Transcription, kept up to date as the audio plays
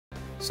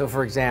So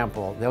for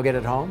example, they'll get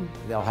it home,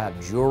 they'll have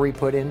jewelry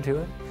put into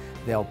it,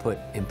 they'll put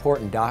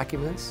important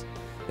documents,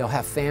 they'll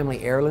have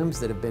family heirlooms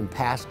that have been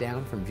passed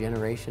down from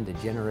generation to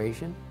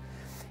generation,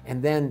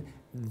 and then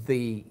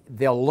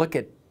they'll look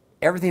at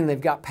everything they've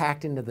got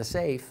packed into the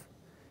safe,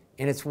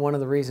 and it's one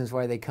of the reasons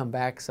why they come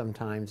back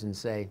sometimes and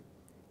say,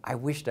 I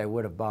wished I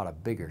would have bought a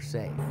bigger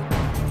safe.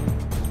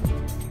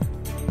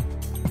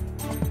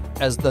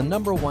 As the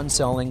 #1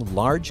 selling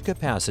large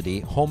capacity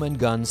home and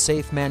gun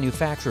safe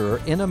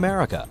manufacturer in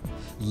America,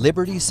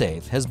 Liberty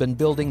Safe has been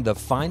building the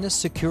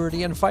finest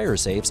security and fire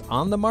safes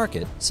on the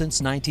market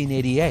since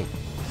 1988.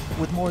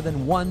 With more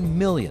than 1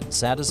 million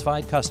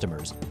satisfied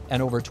customers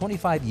and over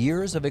 25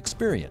 years of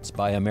experience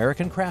by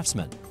American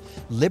craftsmen,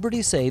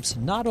 Liberty Safes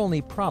not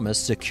only promise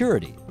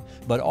security,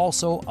 but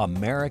also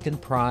American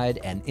pride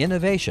and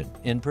innovation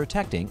in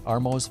protecting our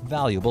most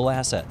valuable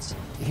assets.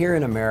 Here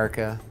in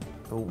America,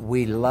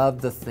 we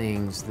love the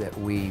things that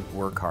we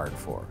work hard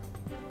for.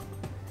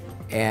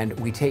 And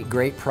we take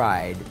great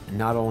pride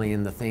not only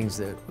in the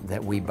things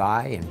that we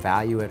buy and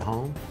value at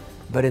home,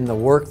 but in the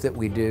work that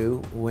we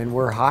do when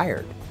we're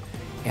hired.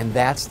 And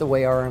that's the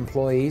way our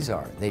employees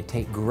are. They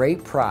take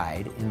great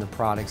pride in the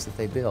products that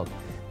they build.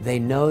 They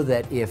know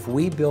that if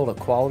we build a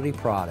quality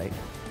product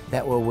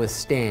that will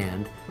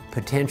withstand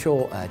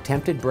potential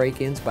attempted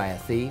break-ins by a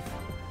thief,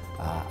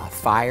 a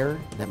fire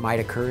that might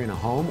occur in a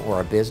home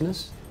or a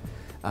business,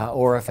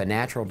 or if a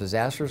natural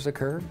disaster has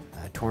occurred,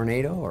 a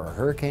tornado or a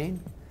hurricane,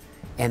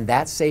 and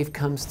that safe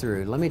comes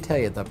through, let me tell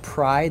you, the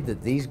pride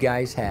that these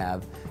guys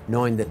have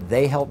knowing that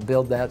they helped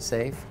build that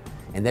safe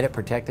and that it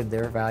protected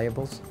their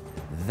valuables,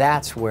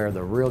 that's where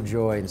the real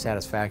joy and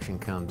satisfaction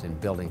comes in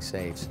building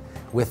safes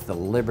with the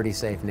Liberty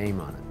Safe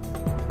name on it.